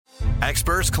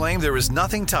Experts claim there is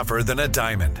nothing tougher than a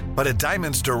diamond. But at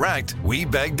Diamonds Direct, we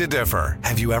beg to differ.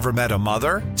 Have you ever met a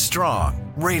mother?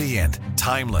 Strong, radiant,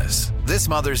 timeless. This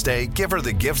Mother's Day, give her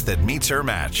the gift that meets her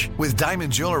match. With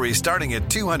diamond jewelry starting at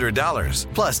 $200.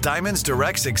 Plus Diamonds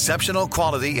Direct's exceptional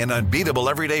quality and unbeatable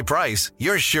everyday price,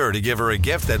 you're sure to give her a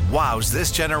gift that wows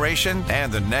this generation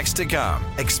and the next to come.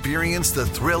 Experience the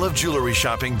thrill of jewelry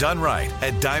shopping done right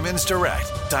at Diamonds Direct.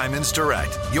 Diamonds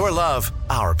Direct. Your love,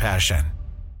 our passion.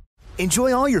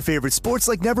 Enjoy all your favorite sports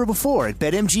like never before at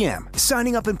BetMGM.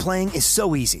 Signing up and playing is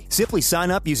so easy. Simply sign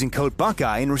up using code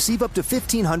Buckeye and receive up to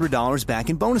 $1,500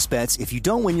 back in bonus bets if you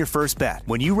don't win your first bet.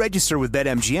 When you register with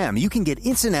BetMGM, you can get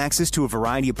instant access to a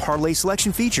variety of parlay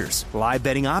selection features, live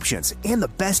betting options, and the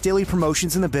best daily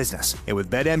promotions in the business. And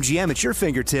with BetMGM at your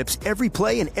fingertips, every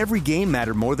play and every game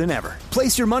matter more than ever.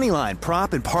 Place your moneyline,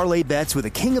 prop, and parlay bets with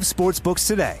the king of sportsbooks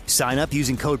today. Sign up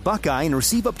using code Buckeye and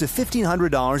receive up to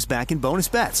 $1,500 back in bonus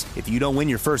bets if you don't win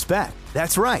your first bet.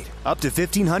 That's right, up to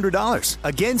 $1,500.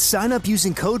 Again, sign up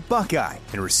using code Buckeye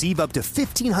and receive up to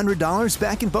 $1,500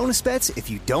 back in bonus bets if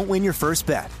you don't win your first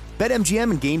bet.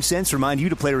 BetMGM and GameSense remind you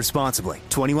to play responsibly.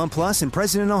 21 plus and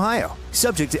present in Ohio.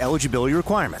 Subject to eligibility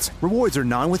requirements. Rewards are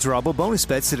non-withdrawable bonus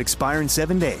bets that expire in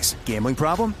 7 days. Gambling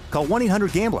problem? Call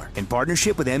 1-800-GAMBLER in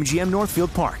partnership with MGM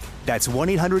Northfield Park. That's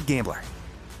 1-800-GAMBLER.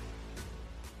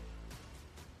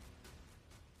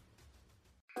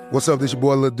 What's up, this your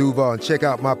boy Lil Duval, and check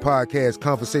out my podcast,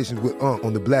 Conversations with Unc,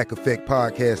 on the Black Effect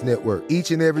Podcast Network.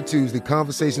 Each and every Tuesday,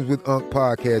 Conversations with Unc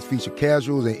podcast feature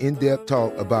casuals and in-depth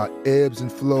talk about ebbs and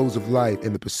flows of life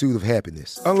and the pursuit of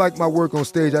happiness. Unlike my work on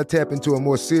stage, I tap into a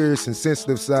more serious and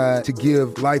sensitive side to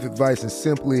give life advice and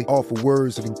simply offer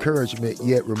words of encouragement,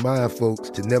 yet remind folks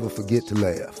to never forget to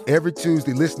laugh. Every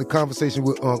Tuesday, listen to Conversation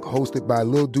with Unc, hosted by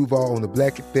Lil Duval on the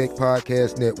Black Effect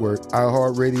Podcast Network,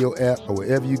 iHeartRadio app, or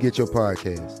wherever you get your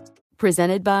podcasts.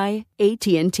 Presented by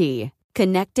AT&T.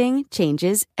 Connecting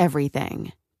changes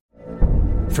everything.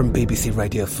 From BBC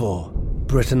Radio 4,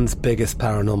 Britain's biggest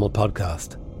paranormal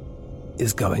podcast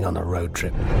is going on a road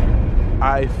trip.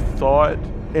 I thought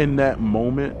in that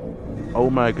moment, oh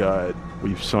my God,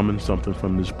 we've summoned something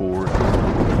from this board.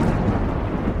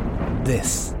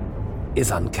 This is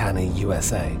Uncanny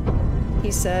USA. He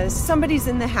says, somebody's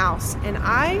in the house, and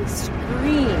I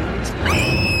screamed...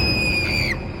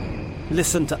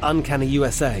 Listen to Uncanny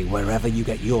USA wherever you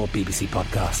get your BBC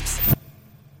podcasts,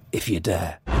 if you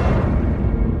dare.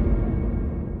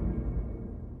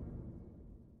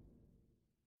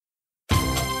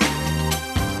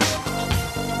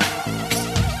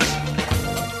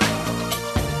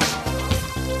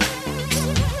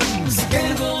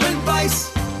 Scandal and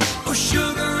vice, or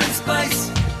sugar and spice.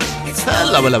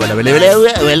 Hello. Welcome to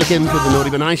the Naughty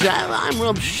But Nice Show. I'm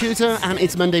Rob Shooter, and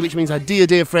it's Monday, which means our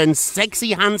dear friend,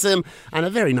 sexy, handsome, and a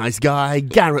very nice guy,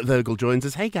 Garrett Vogel, joins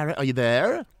us. Hey, Garrett, are you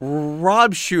there?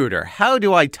 Rob Shooter, how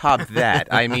do I top that?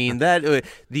 I mean, that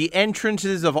the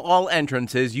entrances of all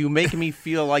entrances, you make me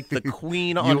feel like the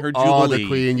queen on her jubilee. You are the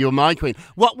queen. You're my queen.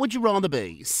 What would you rather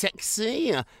be?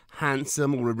 Sexy,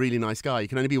 handsome, or a really nice guy? You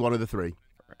can only be one of the three.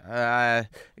 Got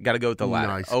to go with the latter.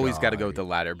 Nice Always guy. got to go with the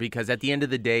latter, because at the end of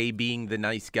the day, being the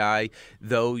nice guy,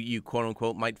 though you quote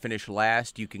unquote might finish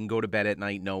last, you can go to bed at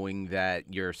night knowing that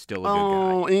you're still a good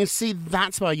guy. Oh, and you see,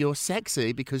 that's why you're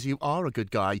sexy, because you are a good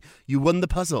guy. You won the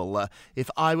puzzle. If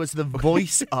I was the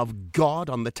voice of God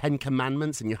on the Ten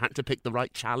Commandments and you had to pick the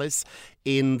right chalice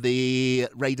in the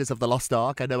Raiders of the Lost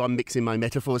Ark, I know I'm mixing my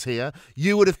metaphors here,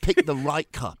 you would have picked the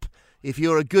right cup. If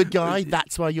you're a good guy,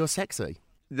 that's why you're sexy.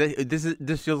 This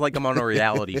feels like I'm on a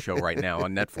reality show right now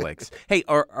on Netflix. Hey,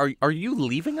 are you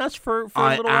leaving us for a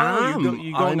little while?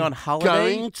 You going on holiday?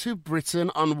 I'm going to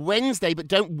Britain on Wednesday, but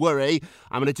don't worry.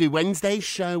 I'm going to do Wednesday's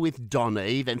show with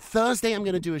Donny. Then Thursday, I'm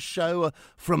going to do a show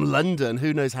from London.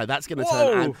 Who knows how that's going to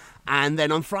turn out. And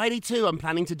then on Friday, too, I'm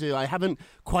planning to do, I haven't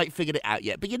quite figured it out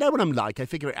yet, but you know what I'm like. I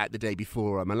figure it out the day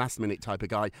before. I'm a last-minute type of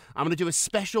guy. I'm going to do a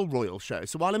special royal show.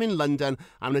 So while I'm in London,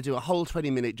 I'm going to do a whole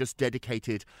 20-minute just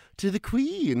dedicated to the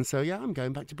Queen. So, yeah, I'm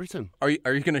going back to Britain. Are you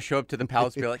going to show up to the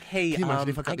palace and be like, hey,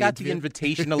 I got the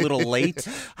invitation a little late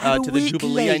to the week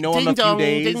Jubilee. Late. I know I'm a few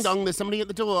days. Ding dong, there's somebody at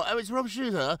the door. Oh, it's Rob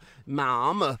Shooter.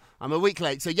 Ma'am, I'm a week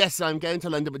late. So, yes, I'm going to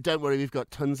London, but don't worry, we've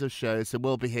got tons of shows, so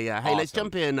we'll be here. Hey, let's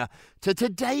jump in to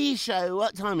today's show.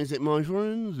 What time is it, my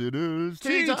friends? It is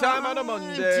tea time on a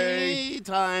Monday. Tea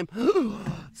time.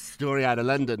 Story out of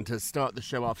London to start the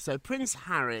show off. So, Prince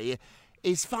Harry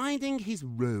is finding his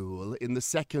role in the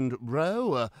second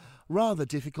row. rather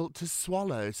difficult to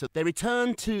swallow. So they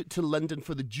returned to London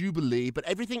for the Jubilee, but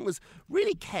everything was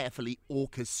really carefully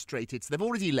orchestrated. So they've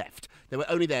already left. They were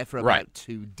only there for about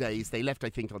 2 days. They left, I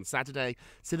think, on Saturday.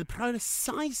 So the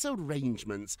precise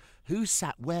arrangements, who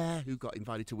sat where, who got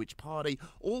invited to which party,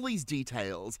 all these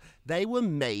details, they were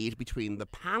made between the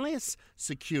palace,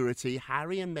 security,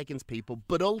 Harry and Meghan's people,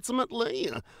 but ultimately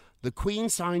the Queen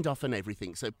signed off on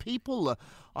everything. So people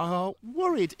are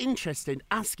worried, interested,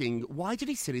 asking, why did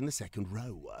he sit in the second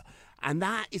row? And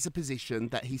that is a position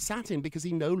that he sat in because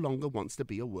he no longer wants to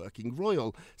be a working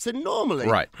royal. So normally,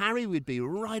 Harry would be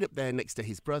right up there next to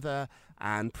his brother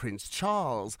and Prince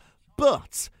Charles.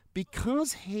 But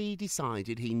because he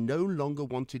decided he no longer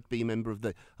wanted to be a member of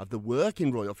the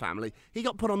working royal family, he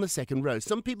got put on the second row.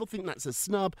 Some people think that's a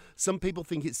snub. Some people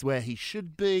think it's where he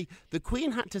should be. The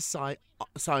Queen had to sign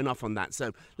off on that.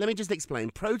 So let me just explain.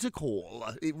 Protocol,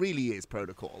 it really is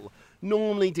protocol,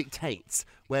 normally dictates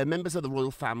where members of the royal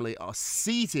family are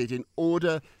seated in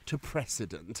order to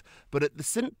precedent. But at the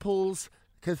St. Paul's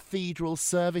Cathedral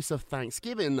service of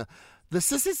Thanksgiving, the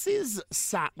Sussexes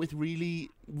sat with really,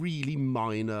 really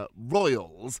minor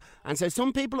royals. And so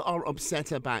some people are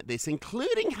upset about this,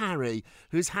 including Harry,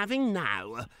 who's having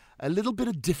now a little bit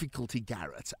of difficulty,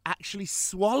 Garrett, actually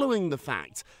swallowing the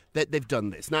fact that they've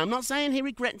done this. Now, I'm not saying he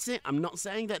regrets it. I'm not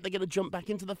saying that they're going to jump back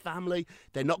into the family.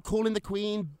 They're not calling the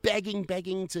Queen,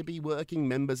 begging to be working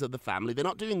members of the family. They're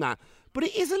not doing that. But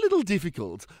it is a little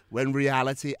difficult when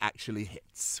reality actually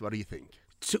hits. What do you think?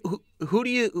 So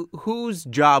whose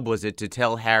job was it to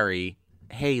tell Harry,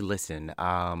 hey, listen,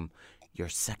 your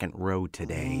second row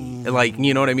today? Like,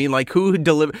 you know what I mean? Like, who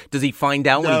does he find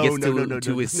out when he gets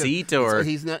to his seat? Or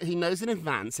he knows in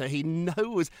advance, so he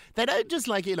knows. They don't just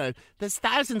there's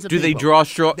thousands of Do people. they draw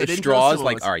straws?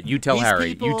 Like, all right, you tell These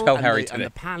Harry. people You tell and Harry the, today. And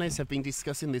the palace have been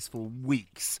discussing this for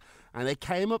weeks. And they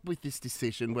came up with this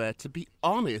decision where, to be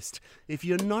honest, if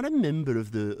you're not a member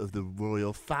of the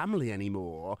royal family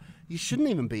anymore, you shouldn't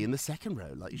even be in the second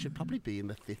row. Like, you should probably be in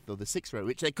the 5th or the 6th row,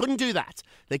 which they couldn't do that.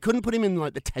 They couldn't put him in,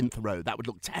 the 10th row. That would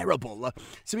look terrible.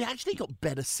 So he actually got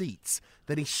better seats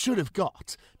than he should have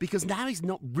got, because now he's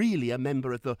not really a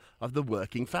member of the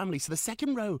working family. So the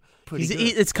second row,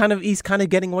 He's kind of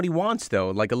getting what he wants,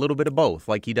 though, like a little bit of both.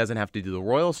 Like, he doesn't have to do the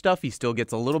royal stuff. He still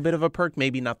gets a little bit of a perk,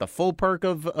 maybe not the full perk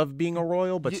of being a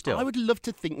royal, but still. I would love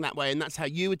to think that way, and that's how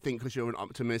you would think because you're an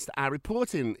optimist. Our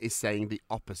reporting is saying the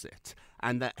opposite,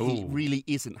 and that he really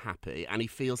isn't happy, and he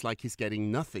feels like he's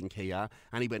getting nothing here,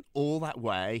 and he went all that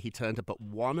way. He turned up at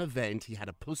one event. He had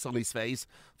a puss on his face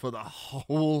for the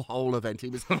whole event. He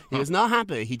was not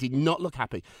happy. He did not look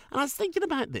happy. And I was thinking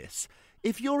about this.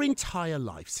 If your entire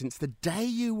life, since the day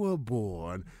you were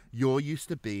born, you're used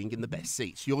to being in the best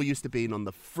seats, you're used to being on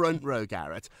the front row,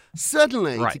 Garrett,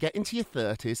 suddenly to get into your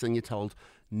 30s and you're told,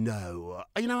 no.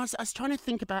 I was trying to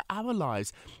think about our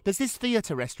lives. There's this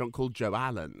theatre restaurant called Joe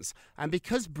Allen's, and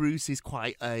because Bruce is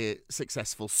quite a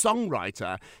successful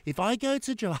songwriter, if I go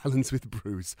to Joe Allen's with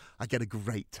Bruce, I get a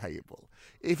great table.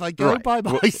 If I go by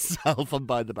myself, I'm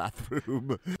by the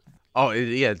bathroom. Oh,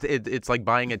 yeah, it's like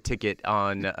buying a ticket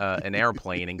on an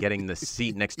airplane and getting the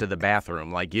seat next to the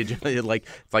bathroom. Like, you just, it's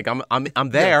like I'm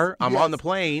there, I'm on the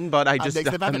plane, but I'm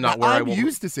not where I want. I'm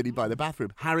used to sitting by the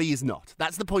bathroom. Harry is not.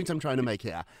 That's the point I'm trying to make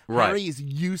here. Right. Harry is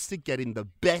used to getting the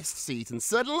best seat, and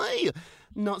suddenly,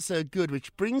 not so good,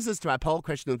 which brings us to our poll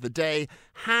question of the day.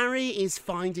 Harry is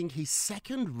finding his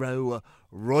second row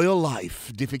royal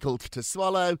life difficult to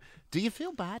swallow. Do you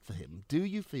feel bad for him? Do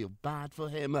you feel bad for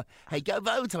him? Hey, go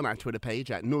vote on our Twitter page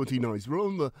at Naughty Nice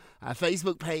Room, our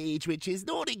Facebook page, which is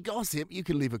Naughty Gossip. You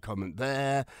can leave a comment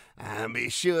there. And be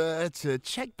sure to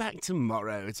check back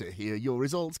tomorrow to hear your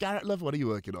results. Garrett Love, what are you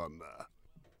working on?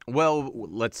 Well,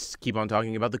 let's keep on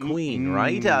talking about the Queen,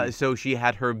 right? So she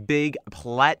had her big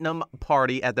platinum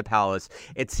party at the palace.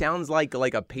 It sounds like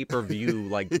a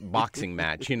pay-per-view boxing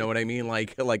match. You know what I mean?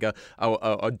 Like a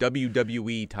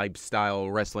WWE type style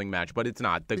wrestling match, but it's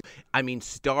not.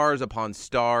 Stars upon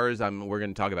stars. We're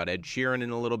going to talk about Ed Sheeran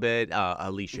in a little bit,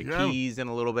 Alicia Keys in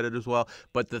a little bit as well.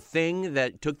 But the thing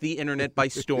that took the internet by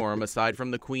storm, aside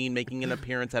from the Queen making an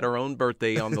appearance at her own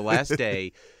birthday on the last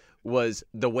day, was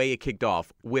the way it kicked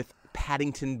off with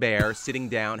Paddington Bear sitting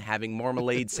down having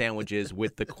marmalade sandwiches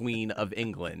with the Queen of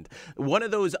England. One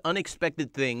of those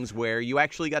unexpected things where you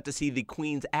actually got to see the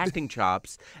Queen's acting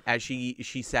chops as she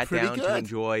sat down to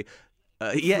enjoy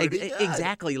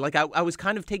Exactly. Like I was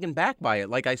kind of taken back by it.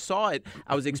 Like I saw it,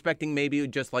 I was expecting maybe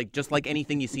just like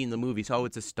anything you see in the movies. Oh,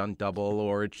 it's a stunt double,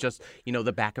 or it's just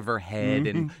the back of her head.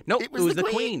 And no, it was the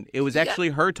Queen. It was actually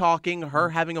her talking, her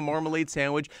having a marmalade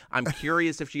sandwich. I'm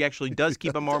curious if she actually does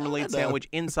keep a marmalade sandwich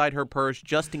inside her purse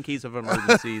just in case of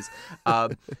emergencies.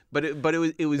 But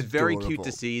it was very cute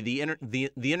to see.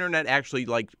 The internet actually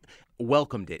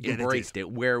welcomed it, embraced it.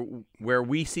 Where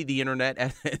we see the internet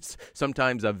as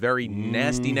sometimes a very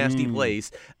nasty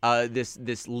place,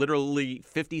 this literally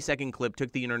 50-second clip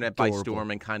took the internet by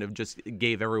storm and kind of just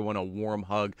gave everyone a warm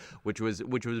hug, which was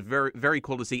very, very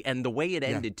cool to see. And the way it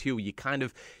ended too, you kind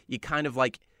of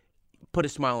put a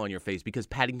smile on your face because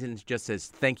Paddington just says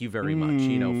thank you very much,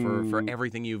 for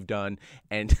everything you've done,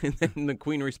 and then the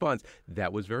Queen responds,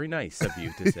 "That was very nice of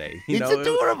you to say." It's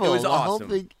adorable. It was awesome.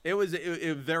 Whole thing it was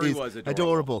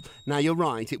adorable. Now you're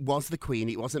right. It was the Queen.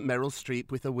 It wasn't Meryl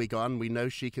Streep with a wig on. We know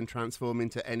she can transform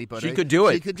into anybody. She could do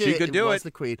it. It was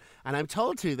the Queen, and I'm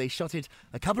told too they shot it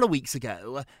a couple of weeks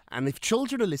ago. And if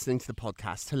children are listening to the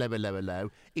podcast, hello,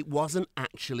 it wasn't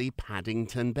actually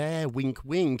Paddington Bear. Wink,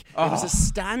 wink. It was a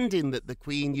stand-in that the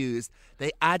Queen used.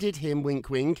 They added him, wink,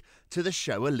 wink, to the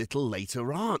show a little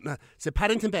later on. So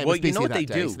Paddington Bear was busy that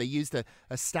day. So they used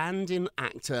a stand-in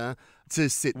actor to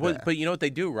sit there. But you know what they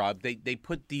do, Rob? They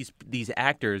put these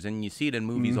actors, and you see it in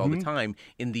movies all the time,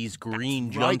 in these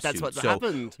green jumpsuits. Right, that's what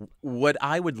happened. What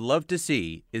I would love to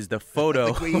see is the photo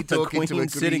of the Queen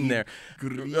sitting there,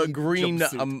 a green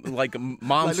like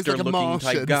monster-looking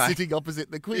type guy sitting opposite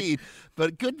the Queen.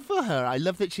 But good for her. I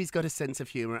love that she's got a sense of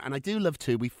humor, and I do love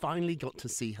too. We finally got to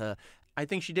see her. I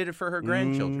think she did it for her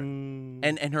grandchildren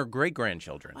and her great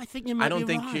grandchildren. I think you might be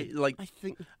right.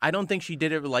 I don't think she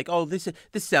did it like, oh, this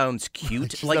sounds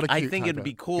cute. I think it'd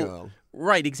be cool. Girl.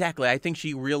 Right, exactly. I think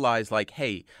she realized,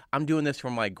 hey, I'm doing this for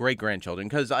my great-grandchildren,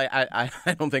 because I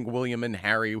don't think William and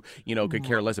Harry, could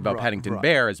care less about Paddington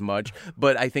Bear as much,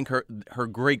 but I think her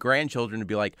great-grandchildren would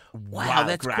be like, wow,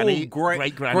 that's Granny, cool.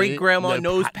 Great-grandma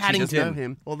knows Paddington. She doesn't know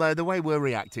him. Although the way we're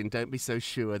reacting, don't be so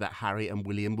sure that Harry and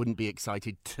William wouldn't be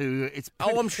excited too.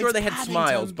 I'm sure they had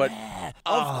smiles, but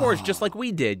of course, just like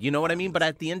we did, you know what I mean? But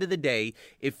at the end of the day,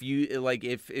 if you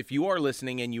if you are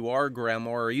listening and you are a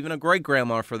grandma or even a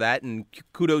great-grandma for that, and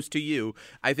kudos to you.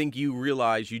 I think you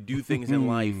realize you do things in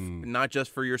life, not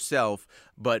just for yourself,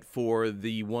 but for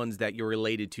the ones that you're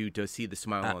related to see the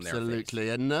smile on their face. Absolutely.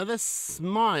 Another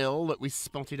smile that we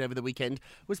spotted over the weekend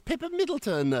was Pippa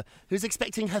Middleton, who's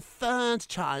expecting her third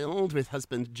child with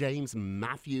husband James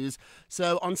Matthews.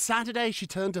 So on Saturday, she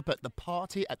turned up at the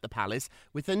party at the palace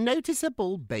with a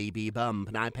noticeable baby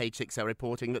bump. Now, Page Six are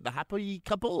reporting that the happy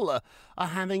couple are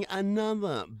having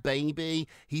another baby.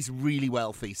 He's really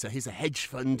wealthy, so he's a hedge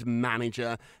fund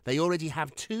manager. They already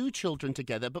have 2 children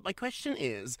together. But my question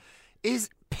is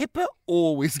Pippa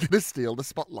always going to steal the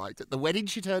spotlight? At the wedding,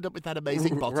 she turned up with that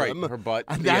amazing bottom. Right, her butt.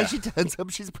 And now she turns up,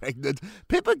 she's pregnant.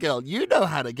 Pippa, girl, you know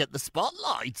how to get the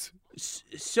spotlight.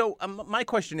 So my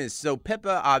question is, so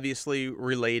Pippa obviously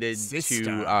related to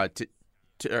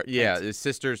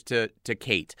sisters to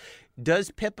Kate.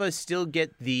 Does Pippa still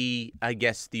get the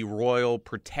royal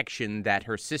protection that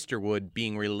her sister would,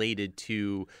 being related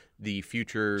to the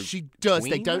future She does.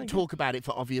 Queen, they don't talk about it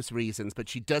for obvious reasons, but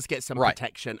she does get some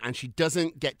protection, and she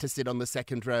doesn't get to sit on the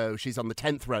second row. She's on the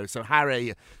 10th row. So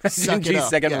Harry, suck it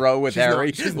up. Second row with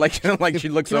Harry, like she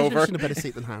looks over. She's in a better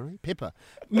seat than Harry. Pippa,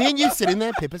 me and you sitting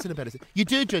there. Pippa's in a better seat. You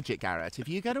do judge it, Garrett. If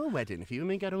you go to a wedding, if you and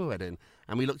me go to a wedding,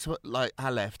 and we look to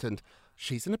our left and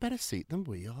she's in a better seat than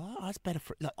we are. That's better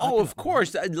for. Of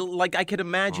course. I could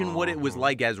imagine what it was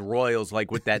like as royals,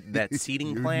 with that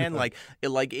seating plan.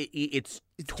 It's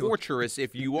torturous.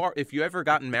 If you ever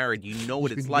gotten married, you know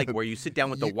what it's like, where you sit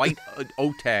down with the white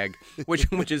oat tag,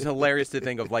 which is hilarious to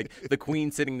think of, the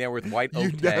Queen sitting there with white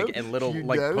oat tag and little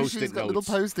Post-it she's got notes. Little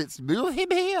Post-its. Move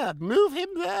him here. Move him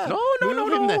there. No,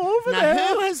 Now, over there.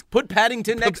 who has put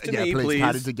Paddington next to me, please?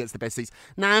 Paddington gets the best seats.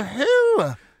 Now,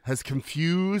 who has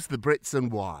confused the Brits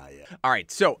and why? All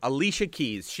right, so Alicia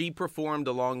Keys, she performed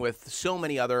along with so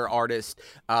many other artists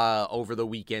over the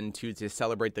weekend to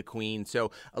celebrate the Queen. So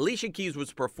Alicia Keys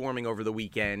was performing over the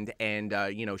weekend, and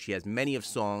she has many of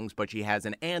songs, but she has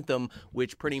an anthem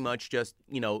which pretty much just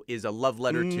is a love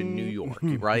letter to New York,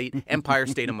 right? Empire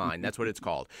State of Mind, that's what it's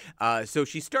called. So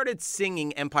she started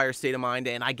singing Empire State of Mind,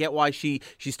 and I get why she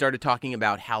started talking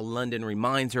about how London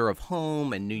reminds her of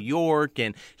home and New York,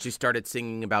 and she started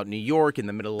singing about New York in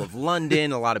the middle of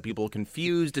London. A lot of people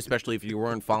confused, especially if you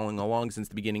weren't following along since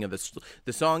the beginning of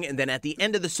the song. And then at the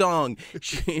end of the song,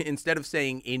 she, instead of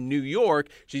saying in New York,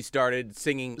 she started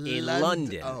singing in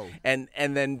London. Oh. And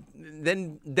then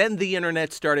the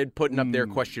internet started putting up their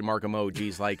question mark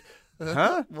emojis like,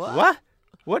 Huh? What?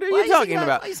 What are you talking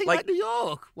about? Why are you singing about New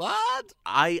York? What?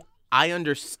 I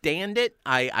understand it.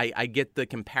 I get the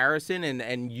comparison,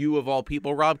 and you of all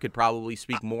people, Rob, could probably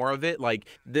speak more of it. Like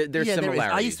there's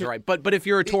similarities, right? But if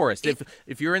you're a tourist,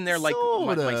 if you're in there like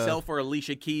myself or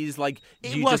Alicia Keys, like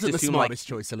it wasn't the smartest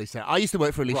choice, Alicia. I used to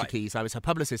work for Alicia Keys. I was her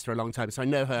publicist for a long time, so I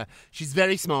know her. She's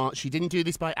very smart. She didn't do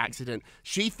this by accident.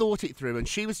 She thought it through, and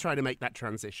she was trying to make that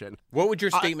transition. What would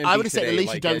your statement be? I would have said, today,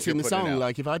 Alicia, like, don't sing the song.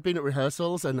 Like if I'd been at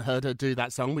rehearsals and heard her do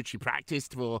that song, which she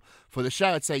practiced for the show,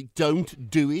 I'd say, don't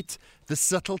do it. The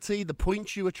subtlety, the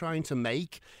point you were trying to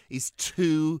make is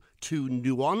too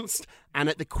nuanced. And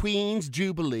at the Queen's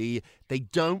Jubilee, they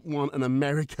don't want an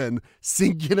American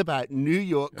singing about New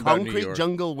York, concrete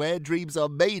jungle where dreams are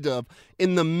made of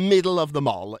in the middle of the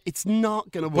mall. It's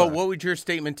not going to work. But what would your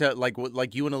statement to,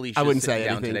 like you and Alicia I wouldn't say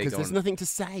anything because there's nothing to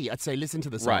say. I'd say, listen to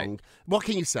the song. Right. What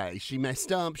can you say? She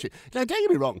messed up. Now, don't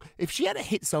get me wrong. If she had a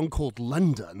hit song called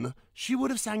London, she would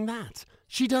have sang that.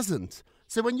 She doesn't.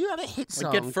 So when you have a hit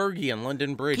song... Like get Fergie on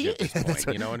London Bridge at this point,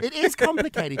 right. You know? It is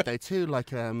complicated, though, too.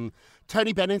 Like,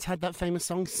 Tony Bennett had that famous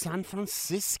song, San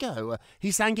Francisco.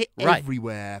 He sang it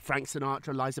everywhere. Frank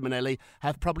Sinatra, Liza Minnelli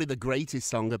have probably the greatest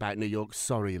song about New York.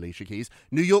 Sorry, Alicia Keys.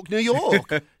 New York, New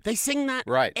York. They sing that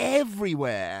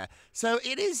everywhere. So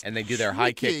it is and they do their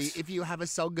high kicks. If you have a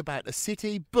song about a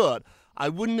city, but... I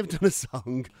wouldn't have done a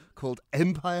song called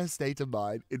Empire State of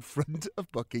Mind in front of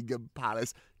Buckingham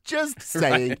Palace. Just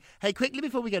saying. Right. Hey, quickly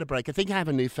before we get a break, I think I have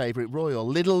a new favourite royal.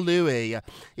 Little Louis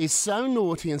is so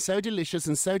naughty and so delicious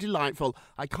and so delightful.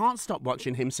 I can't stop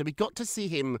watching him. So we got to see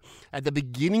him at the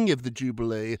beginning of the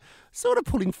Jubilee, sort of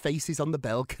pulling faces on the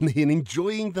balcony and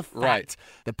enjoying the fact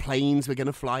the planes were going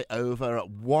to fly over. At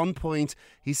one point,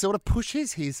 he sort of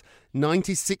pushes his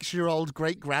 96-year-old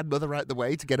great-grandmother out the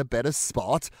way to get a better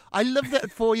spot. I love that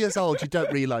at 4 years old, you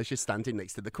don't realise you're standing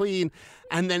next to the Queen.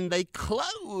 And then they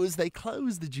close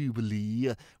the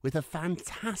Jubilee with a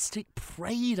fantastic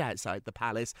parade outside the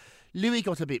palace. Louis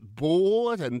got a bit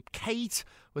bored and Kate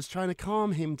was trying to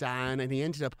calm him down and he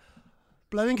ended up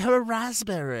blowing her a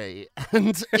raspberry.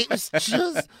 And it was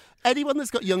just... Anyone that's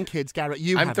got young kids, Garrett,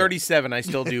 I'm 37. I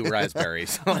still do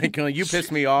raspberries. Like, you piss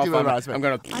me off, I'm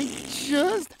going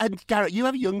to... And Garrett, you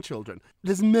have young children.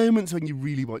 There's moments when you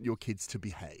really want your kids to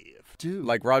behave.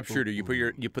 Like Rob Schroeder, you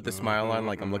put the smile on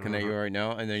like I'm looking at you right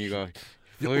now, and then you go,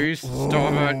 please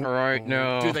stop it right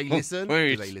now. Do they listen?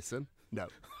 Please. Do they listen? No.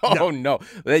 Oh no,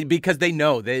 because they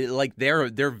know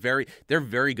they're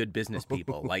very good business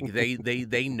people. Like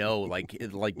they know like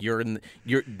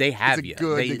they have it's a you.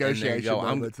 Good negotiation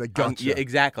moment. They got you.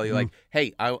 Exactly. Like,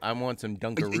 hey, I want some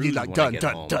Dunkaroos like, when done, I get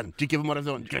done, home. done. Do you give them what I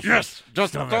want? Yes,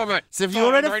 just stop it. So if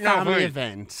you're at a family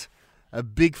event, a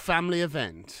big family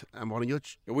event, and one of your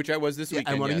which I was this weekend,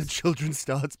 and one of your children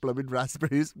starts blowing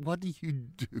raspberries, what do you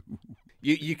do?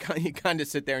 You kind of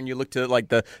sit there and you look to like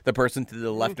the person to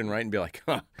the left and right and be like,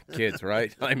 huh, kids,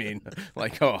 right? I mean,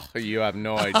 like, oh, you have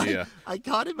no idea. I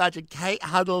can't imagine. Kate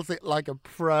handles it like a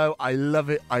pro. I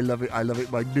love it. I love it. I love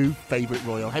it. My new favourite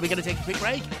royal. Hey, we're going to take a quick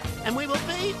break and we will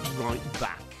be right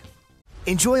back.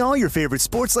 Enjoy all your favorite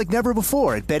sports like never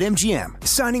before at BetMGM.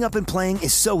 Signing up and playing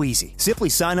is so easy. Simply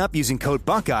sign up using code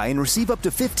Buckeye and receive up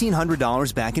to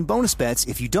 $1,500 back in bonus bets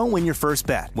if you don't win your first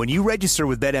bet. When you register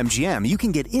with BetMGM, you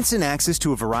can get instant access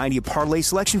to a variety of parlay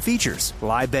selection features,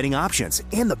 live betting options,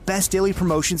 and the best daily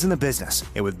promotions in the business.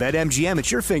 And with BetMGM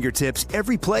at your fingertips,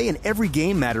 every play and every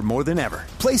game matter more than ever.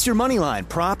 Place your moneyline,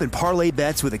 prop, and parlay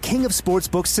bets with the king of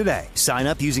sportsbooks today. Sign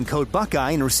up using code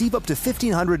Buckeye and receive up to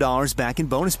 $1,500 back in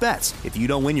bonus bets if you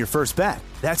don't win your first bet.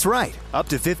 That's right, up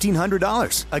to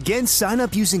 $1,500. Again, sign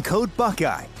up using code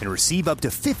Buckeye and receive up to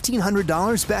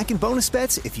 $1,500 back in bonus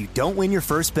bets if you don't win your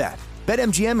first bet.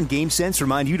 BetMGM and GameSense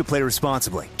remind you to play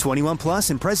responsibly. 21 plus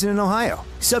and present in Ohio.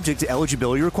 Subject to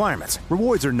eligibility requirements.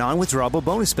 Rewards are non-withdrawable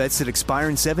bonus bets that expire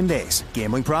in 7 days.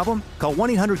 Gambling problem? Call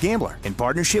 1-800-GAMBLER in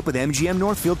partnership with MGM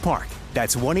Northfield Park.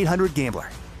 That's 1-800-GAMBLER.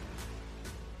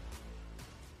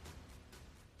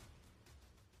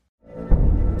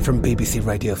 From BBC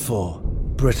Radio 4,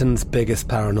 Britain's biggest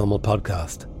paranormal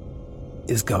podcast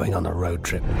is going on a road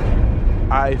trip.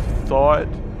 I thought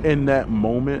in that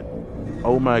moment,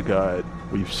 oh my God,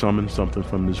 we've summoned something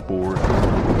from this board.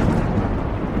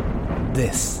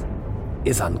 This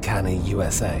is Uncanny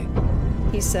USA.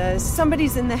 He says,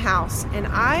 somebody's in the house, and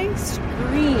I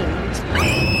screamed.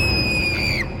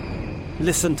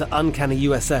 Listen to Uncanny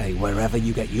USA wherever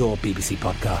you get your BBC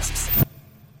podcasts,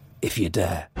 if you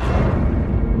dare.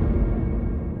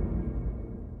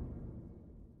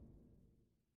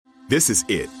 This is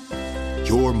it.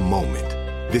 Your moment.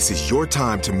 This is your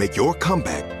time to make your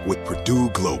comeback with Purdue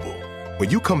Global. When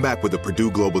you come back with a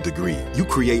Purdue Global degree, you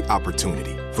create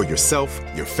opportunity for yourself,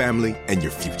 your family, and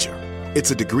your future. It's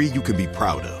a degree you can be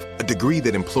proud of, a degree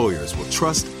that employers will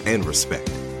trust and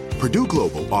respect. Purdue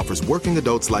Global offers working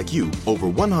adults like you over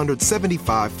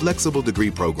 175 flexible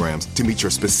degree programs to meet your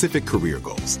specific career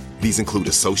goals. These include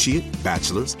associate,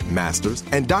 bachelor's, master's,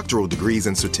 and doctoral degrees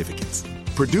and certificates.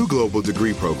 Purdue Global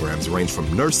degree programs range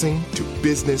from nursing to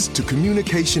business to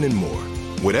communication and more.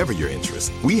 Whatever your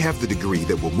interest, we have the degree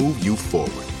that will move you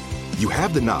forward. You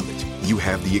have the knowledge, you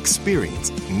have the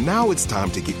experience. Now it's time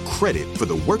to get credit for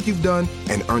the work you've done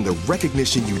and earn the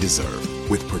recognition you deserve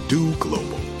with Purdue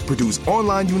Global, Purdue's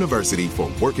online university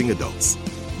for working adults.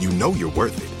 You know you're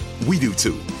worth it. We do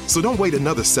too. So don't wait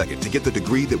another second to get the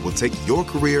degree that will take your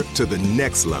career to the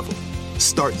next level.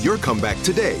 Start your comeback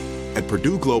today at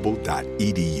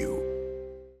purdueglobal.edu.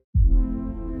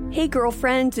 Hey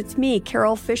girlfriends, it's me,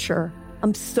 Carol Fisher.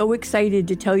 I'm so excited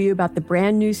to tell you about the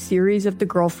brand new series of The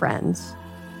Girlfriends.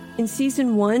 In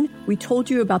season 1, we told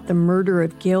you about the murder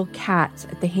of Gail Katz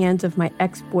at the hands of my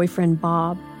ex-boyfriend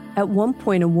Bob. At one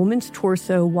point, a woman's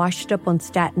torso washed up on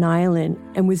Staten Island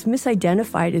and was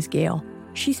misidentified as Gail.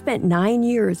 She spent 9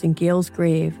 years in Gail's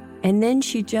grave, and then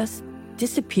she just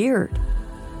disappeared.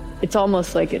 It's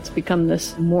almost like it's become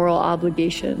this moral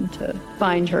obligation to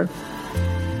find her.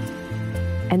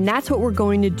 And that's what we're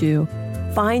going to do.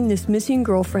 Find this missing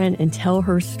girlfriend and tell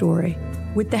her story.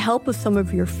 With the help of some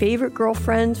of your favorite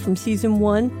girlfriends from season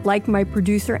 1, like my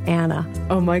producer, Anna.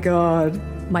 Oh my God.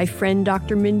 My friend,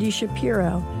 Dr. Mindy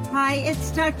Shapiro. Hi,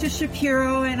 it's Dr.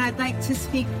 Shapiro, and I'd like to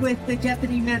speak with the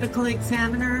deputy medical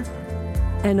examiner.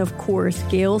 And of course,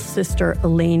 Gail's sister,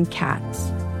 Elaine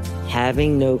Katz.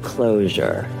 Having no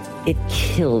closure, it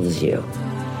kills you.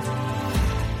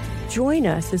 Join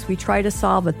us as we try to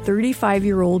solve a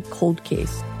 35-year-old cold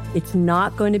case. It's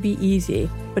not going to be easy,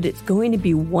 but it's going to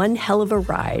be one hell of a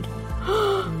ride.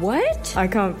 What? I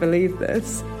can't believe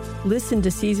this. Listen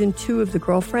to season 2 of The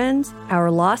Girlfriends,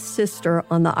 Our Lost Sister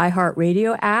on the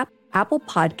iHeartRadio app, Apple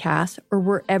Podcasts, or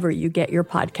wherever you get your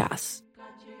podcasts.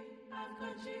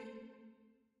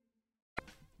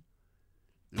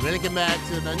 Welcome back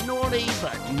to the naughty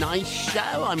but nice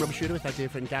show. I'm Rob Shooter with our dear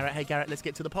friend Garrett. Hey Garrett, let's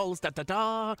get to the polls.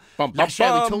 Last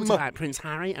show we talked about Prince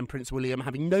Harry and Prince William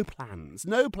having no plans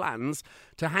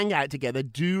to hang out together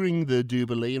during the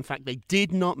Jubilee. In fact, they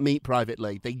did not meet privately.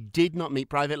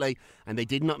 And they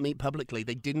did not meet publicly.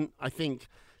 They didn't, I think,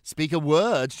 speak a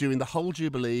word during the whole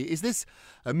Jubilee. Is this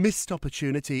a missed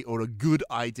opportunity or a good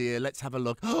idea? Let's have a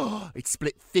look. Oh, it's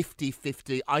split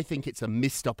 50-50. I think it's a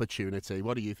missed opportunity.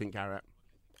 What do you think, Garrett?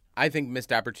 I think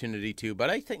missed opportunity too, but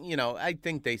I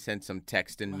think they sent some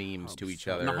text and memes to each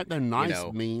other. I hope they're nice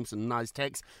memes and nice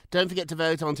texts. Don't forget to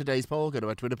vote on today's poll. Go to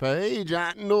our Twitter page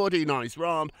at Naughty Nice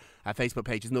Rob. Our Facebook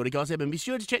page is Naughty Gossip, and be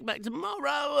sure to check back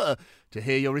tomorrow to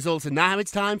hear your results. And now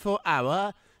it's time for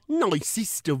our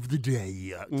nicest of the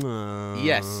day.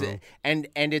 Yes, and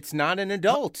it's not an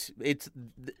adult. It's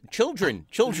children.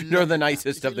 Children are the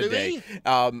nicest of the day.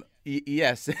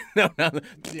 Yes. No.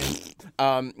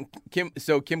 Kim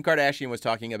Kardashian was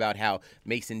talking about how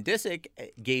Mason Disick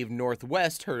gave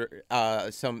Northwest her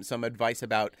some advice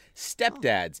about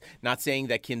stepdads. Not saying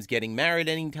that Kim's getting married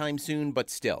anytime soon,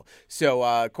 but still. So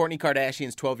Kourtney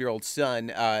Kardashian's 12-year-old son,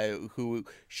 who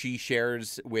she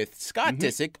shares with Scott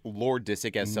Disick, Lord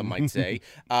Disick, as some might say,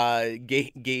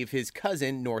 gave his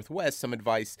cousin Northwest some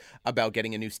advice about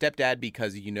getting a new stepdad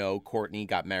because Kourtney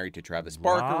got married to Travis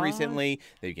Barker recently.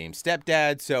 They became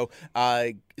stepdad. So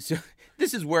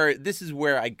this is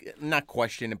where I not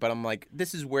question it, but I'm like,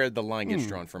 this is where the line gets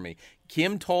drawn for me.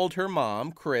 Kim told her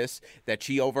mom, Kris, that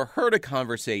she overheard a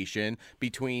conversation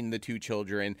between the two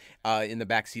children in the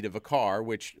backseat of a car,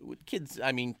 which kids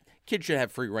should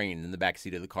have free reign in the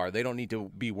backseat of the car. They don't need to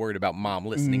be worried about mom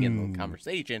listening in the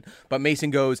conversation. But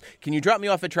Mason goes, "Can you drop me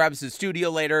off at Travis's studio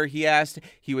later?" He asked.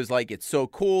 He was like, "It's so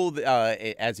cool."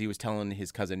 As he was telling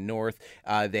his cousin North,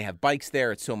 they have bikes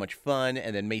there. It's so much fun.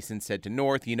 And then Mason said to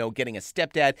North, getting a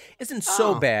stepdad isn't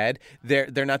so bad.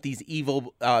 They're not these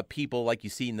evil people like you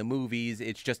see in the movies.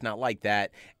 It's just not like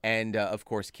that. And of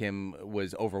course, Kim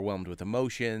was overwhelmed with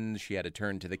emotions. She had to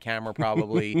turn to the camera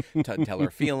probably to tell her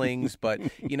feelings. But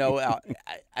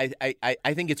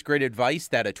I think it's great advice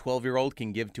that a 12-year-old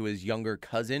can give to his younger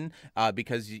cousin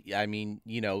because,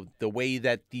 the way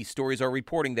that these stories are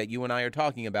reporting that you and I are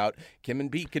talking about, Kim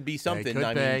and Pete could be something.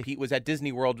 Pete was at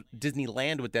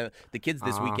Disneyland with the kids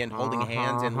this weekend holding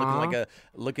hands and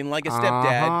looking like a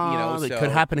stepdad. It could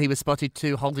happen. He was spotted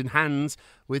too holding hands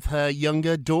with her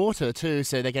younger daughter too,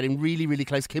 so they're getting really, really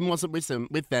close. Kim wasn't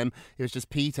with them. It was just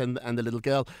Pete and the little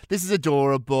girl. This is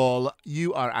adorable.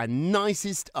 You are our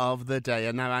nicest of the day.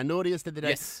 And now our naughtiest of the day.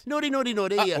 Yes. Naughty.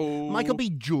 Uh-oh. Michael B.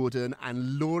 Jordan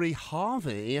and Lori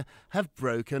Harvey have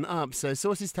broken up. So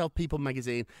sources tell People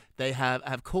magazine they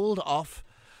have called off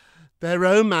their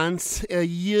romance a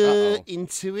year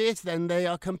into it. Then they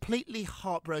are completely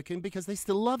heartbroken because they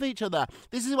still love each other.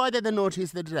 This is why they're the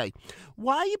naughtiest of the day.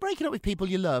 Why are you breaking up with people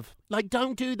you love? Like,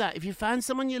 don't do that. If you found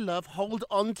someone you love, hold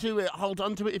on to it. Hold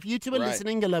on to it. If you two are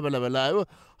listening, hello,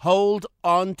 hold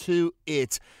on to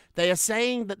it. They are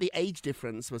saying that the age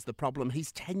difference was the problem.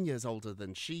 He's 10 years older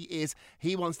than she is.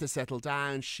 He wants to settle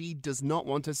down. She does not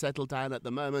want to settle down at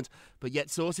the moment. But yet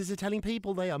sources are telling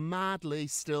people they are madly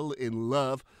still in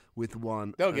love with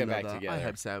one They'll another. get back together. I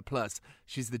hope so. Plus,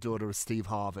 she's the daughter of Steve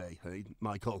Harvey. Hey,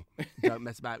 Michael, don't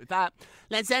mess about with that.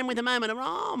 Let's end with a moment of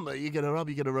Rob. You're going to rob.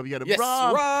 Yes,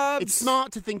 Robs. It's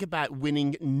smart to think about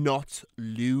winning, not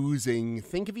losing.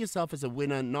 Think of yourself as a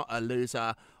winner, not a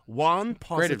loser. One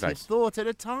positive thought at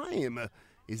a time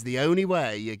is the only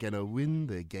way you're going to win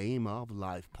the game of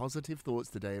life. Positive thoughts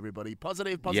today, everybody.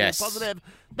 Positive. Yes.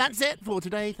 That's it for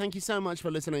today. Thank you so much for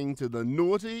listening to the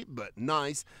Naughty But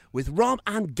Nice with Rob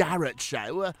and Garrett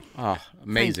show. Oh,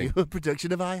 amazing. Thank you. A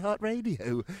production of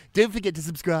iHeartRadio. Don't forget to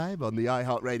subscribe on the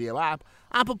iHeartRadio app,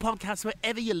 Apple Podcasts,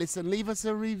 wherever you listen. Leave us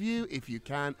a review if you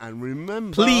can. And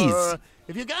remember, please,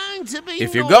 if you're going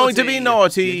to be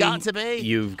naughty,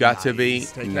 you've got to be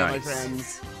nice. Take care, my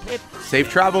friends. Safe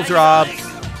travels, Rob.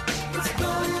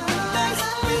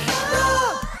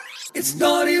 It's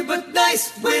Naughty But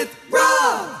Nice with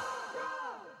Rob.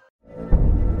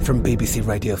 From BBC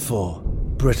Radio 4,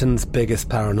 Britain's biggest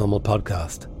paranormal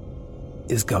podcast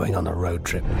is going on a road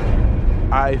trip.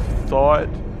 I thought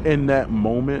in that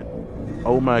moment,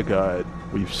 oh my God,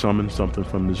 we've summoned something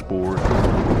from this board.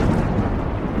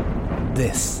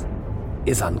 This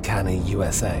is Uncanny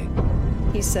USA.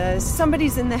 He says,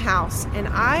 somebody's in the house, and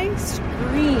I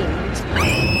screamed.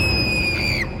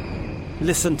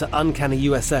 Listen to Uncanny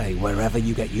USA wherever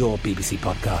you get your BBC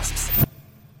podcasts,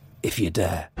 if you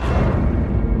dare.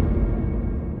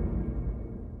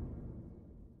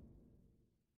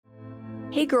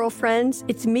 Hey girlfriends,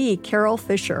 it's me, Carol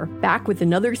Fisher, back with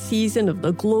another season of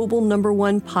the global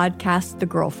 #1 podcast, The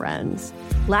Girlfriends.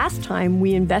 Last time,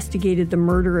 we investigated the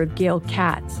murder of Gail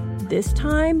Katz. This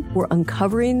time, we're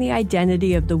uncovering the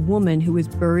identity of the woman who was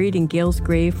buried in Gail's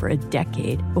grave for a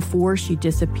decade before she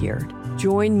disappeared.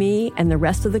 Join me and the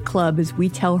rest of the club as we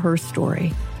tell her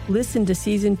story. Listen to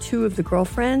Season 2 of The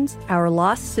Girlfriends, Our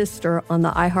Lost Sister on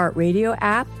the iHeartRadio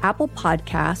app, Apple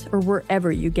Podcasts, or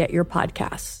wherever you get your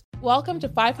podcasts. Welcome to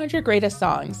 500 Greatest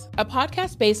Songs, a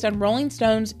podcast based on Rolling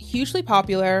Stone's hugely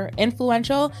popular,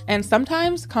 influential, and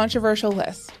sometimes controversial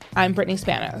list. I'm Brittany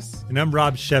Spanos. And I'm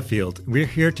Rob Sheffield. We're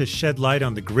here to shed light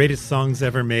on the greatest songs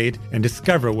ever made and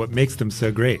discover what makes them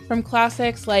so great. From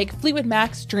classics like Fleetwood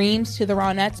Mac's Dreams to the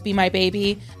Ronettes' Be My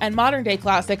Baby, and modern-day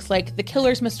classics like The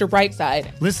Killers' Mr.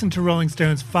 Brightside. Listen to Rolling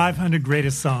Stone's 500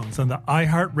 Greatest Songs on the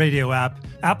iHeartRadio app,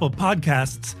 Apple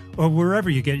Podcasts, or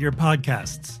wherever you get your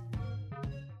podcasts.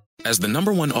 As the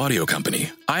 #1 audio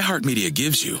company, iHeartMedia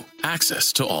gives you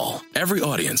access to all. Every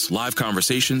audience, live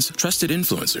conversations, trusted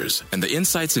influencers, and the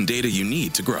insights and data you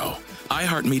need to grow.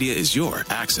 iHeartMedia is your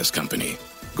access company.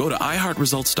 Go to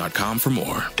iHeartResults.com for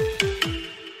more.